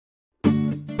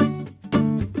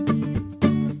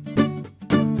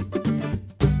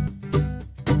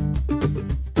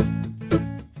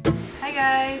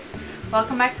guys,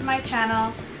 welcome back to my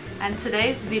channel, and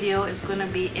today's video is going to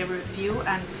be a review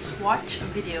and swatch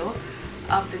video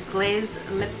of the Glazed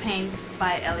lip paints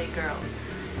by LA Girl.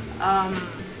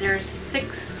 There's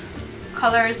 6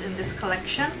 colors in this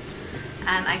collection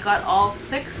and I got all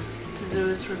 6 to do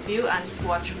this review and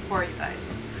swatch for you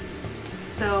guys.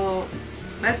 So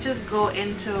let's just go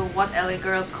into what LA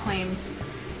Girl claims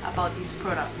about these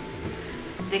products.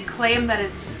 They claim that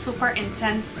it's super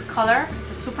intense color.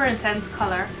 It's a super intense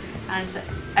color and it's an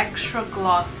extra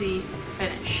glossy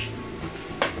finish.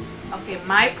 Okay,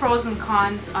 my pros and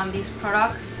cons on these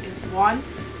products is, one,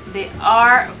 they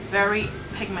are very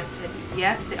pigmented.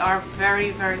 Yes, they are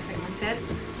very pigmented,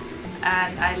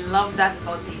 and I love that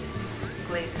about these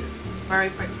glazes. Very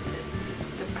pigmented.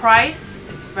 The price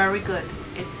is very good.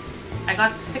 I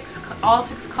got all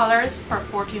 6 colors for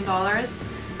 $14.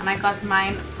 And I got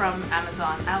mine from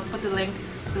Amazon. I'll put the link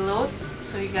below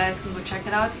so you guys can go check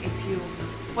it out if you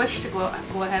wish to go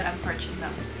ahead and purchase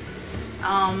them.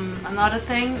 Another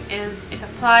thing is it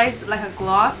applies like a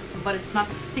gloss, but it's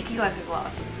not sticky like a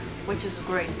gloss, which is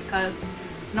great because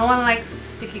no one likes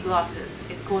sticky glosses.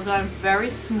 It goes on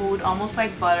very smooth, almost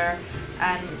like butter,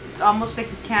 and it's almost like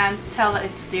you can't tell that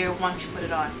it's there once you put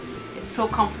it on. It's so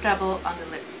comfortable on the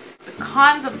lip. The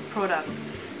cons of the product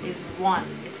is, one,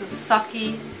 it's a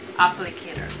sucky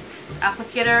applicator. The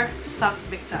applicator sucks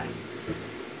big time.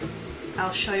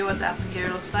 I'll show you what the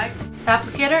applicator looks like. The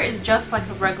applicator is just like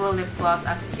a regular lip gloss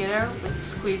applicator with a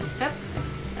squeeze tip,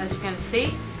 as you can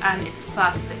see, and it's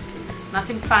plastic.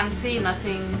 Nothing fancy,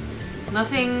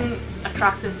 nothing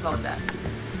attractive about that.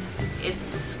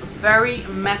 It's very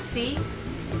messy.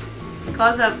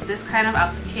 Because of this kind of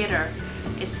applicator,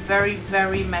 it's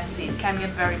very messy. It can get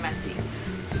very messy.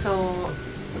 So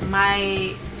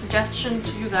my suggestion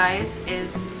to you guys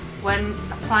is, when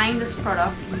applying this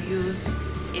product, you use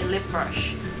a lip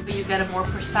brush, but you get a more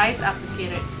precise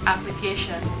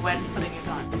application when putting it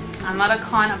on. Another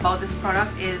con about this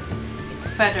product is it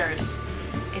feathers.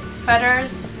 It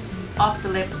feathers off the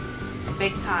lip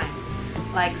big time.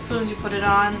 Like, as soon as you put it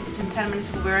on, within 10 minutes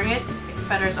of wearing it, it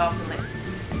feathers off the lip,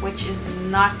 which is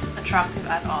not attractive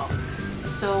at all.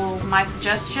 So my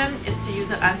suggestion is to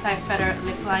use an anti-feather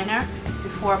lip liner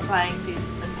before applying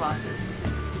these lip glosses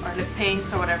or lip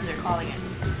paints or whatever they're calling it.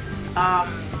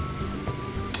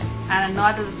 And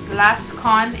another last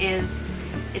con is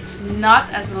it's not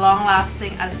as long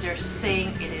lasting as they're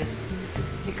saying it is,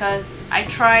 because I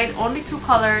tried only 2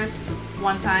 colors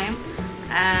one time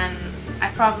and I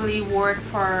probably wore it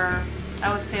for,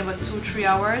 I would say, about 2-3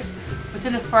 hours.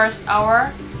 Within the first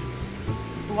hour,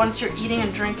 once you're eating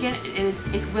and drinking,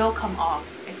 it will come off.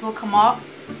 It will come off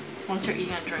once you're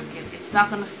eating and drinking. It's not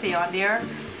going to stay on there,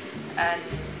 and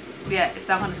yeah, it's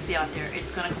not going to stay on there.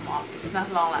 It's going to come off. It's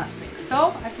not long lasting.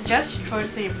 So I suggest you throw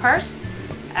this in your purse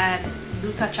and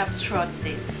do touch-ups throughout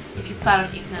the day if you plan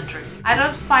on eating and drinking. I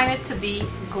don't find it to be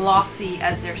glossy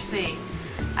as they're saying.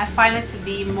 I find it to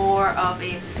be more of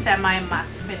a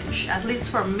semi-matte finish. At least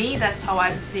for me, that's how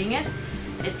I'm seeing it.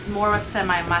 It's more of a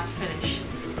semi-matte finish.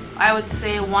 I would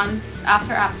say once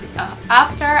after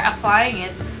applying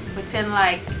it, within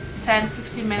like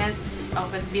 10-15 minutes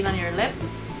of it being on your lip,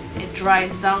 it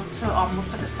dries down to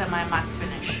almost like a semi-matte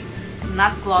finish.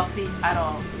 Not glossy at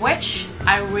all, which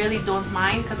I really don't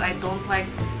mind because I don't like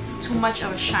too much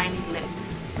of a shiny lip.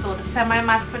 So the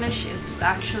semi-matte finish is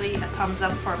actually a thumbs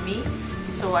up for me,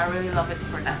 so I really love it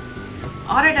for that.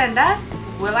 Other than that,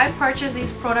 will I purchase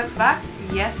these products back?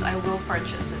 Yes, I will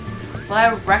purchase it. Will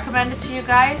I recommend it to you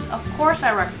guys? Of course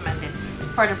I recommend it.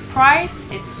 For the price,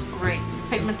 it's great.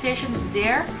 Pigmentation is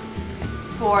there.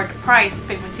 For the price,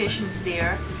 pigmentation is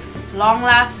there. Long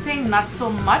lasting, not so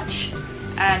much,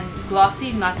 and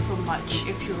glossy, not so much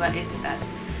if you let into that.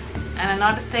 And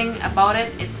another thing about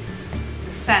it, it's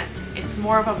the scent. It's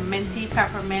more of a minty,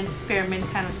 peppermint, spearmint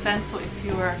kind of scent. So if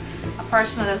you're a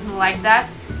person that doesn't like that,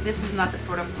 this is not the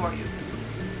product for you.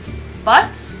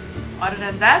 But other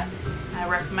than that, I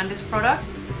recommend this product,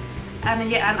 and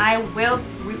yeah, and I will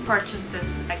repurchase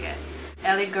this again.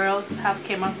 LA Girls have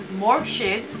came up with more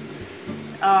shades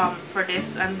for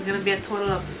this, and it's gonna be a total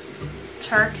of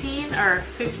 13 or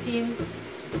 15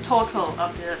 total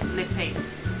of the lip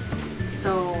paints.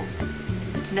 So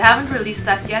they haven't released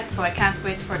that yet, so I can't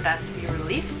wait for that to be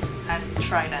released and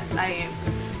try that. I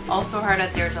also heard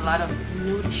that there's a lot of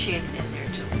nude shades in there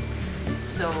too.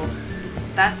 So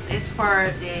that's it for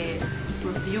the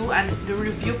review and the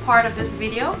review part of this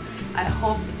video. I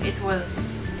hope it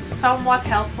was somewhat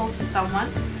helpful to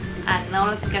someone, and now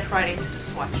let's get right into the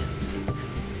swatches.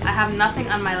 I have nothing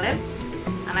on my lip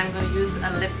and I'm going to use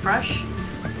a lip brush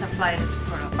to apply this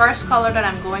product. First color that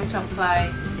I'm going to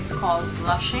apply is It's called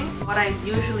Blushing. What I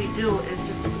usually do is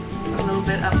just a little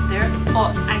bit up there.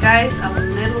 Oh, and guys, a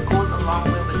little goes a long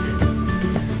way with this.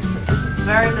 So just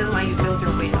very little and you build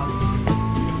your way up.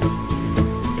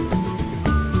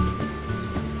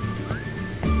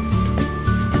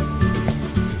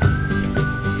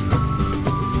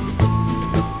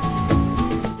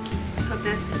 So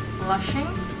this is blushing.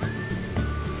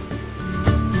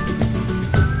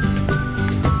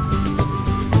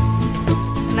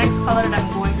 The next color that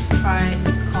I'm going to try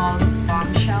is called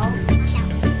Bombshell.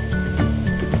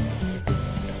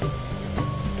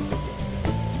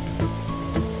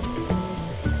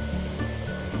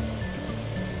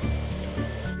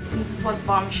 This is what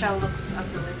Bombshell looks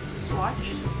at the lip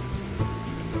swatch.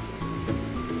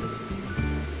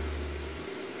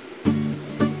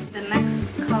 The next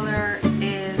color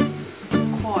is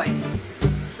Koi.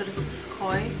 So this is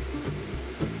Koi.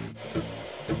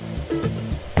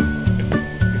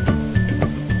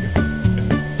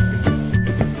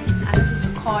 And this is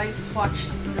Koi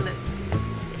swatched on the lips.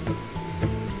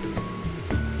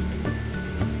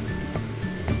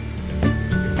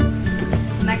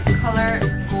 Next color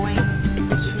I'm going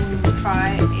to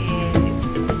try is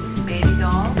Baby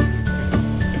Doll.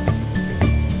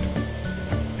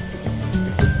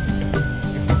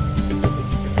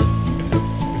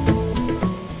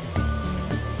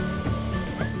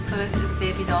 So this is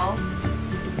Baby Doll.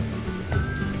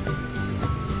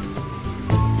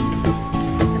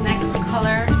 The next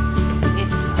color,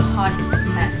 it's Hot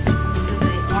Mess. This is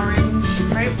an orange,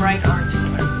 very bright orange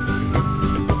color.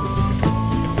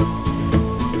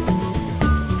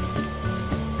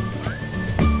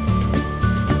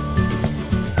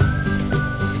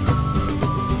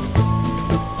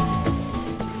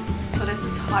 So this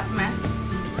is Hot Mess.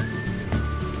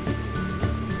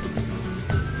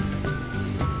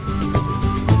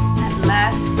 And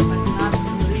last but not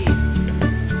least,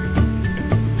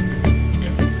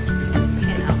 it's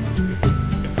Pin Up.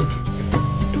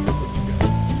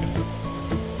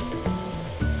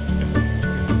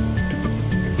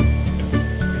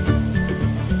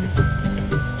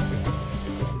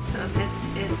 So this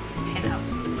is Pin Up.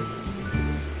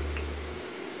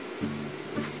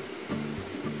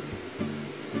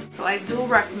 So I do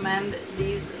recommend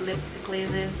these lip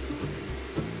glazes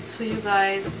to you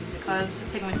guys because the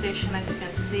pigmentation, as you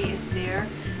can see, is there.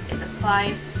 It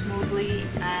applies smoothly,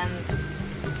 and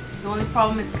the only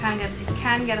problem is it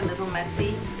can get a little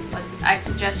messy, but I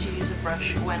suggest you use a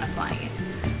brush when applying it.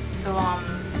 So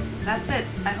that's it.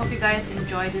 I hope you guys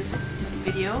enjoyed this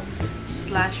video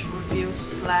slash review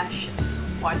slash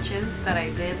swatches that I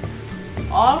did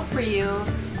all for you,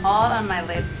 all on my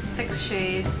lips, 6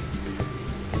 shades.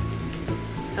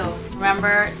 So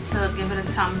remember to give it a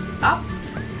thumbs up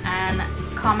and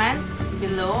comment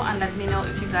below and let me know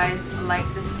if you guys like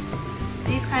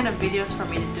these kind of videos for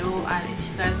me to do, and if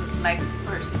you guys would like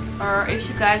or if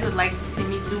you guys would like to see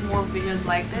me do more videos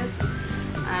like this,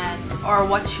 and or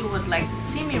what you would like to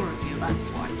see me review and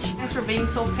swatch. Thanks for being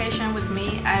so patient with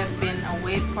me. I've been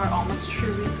away for almost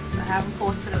 3 weeks. I haven't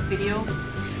posted a video,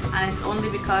 and it's only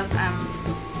because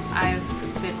I've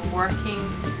been working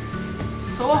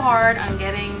so hard on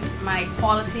getting my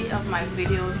quality of my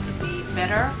video to be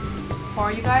better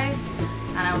for you guys,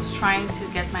 and I was trying to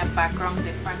get my background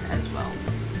different as well.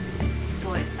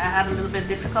 So I had a little bit of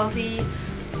difficulty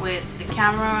with the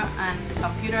camera and the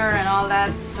computer and all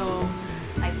that, so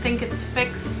I think it's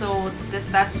fixed, so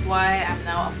that's why I'm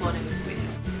now uploading this video.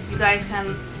 You guys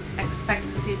can expect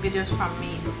to see videos from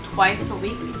me twice a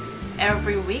week,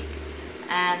 every week,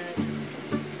 and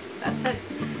that's it.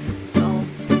 So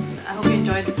I hope you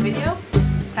enjoyed the video.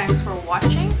 Thanks for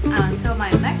watching, and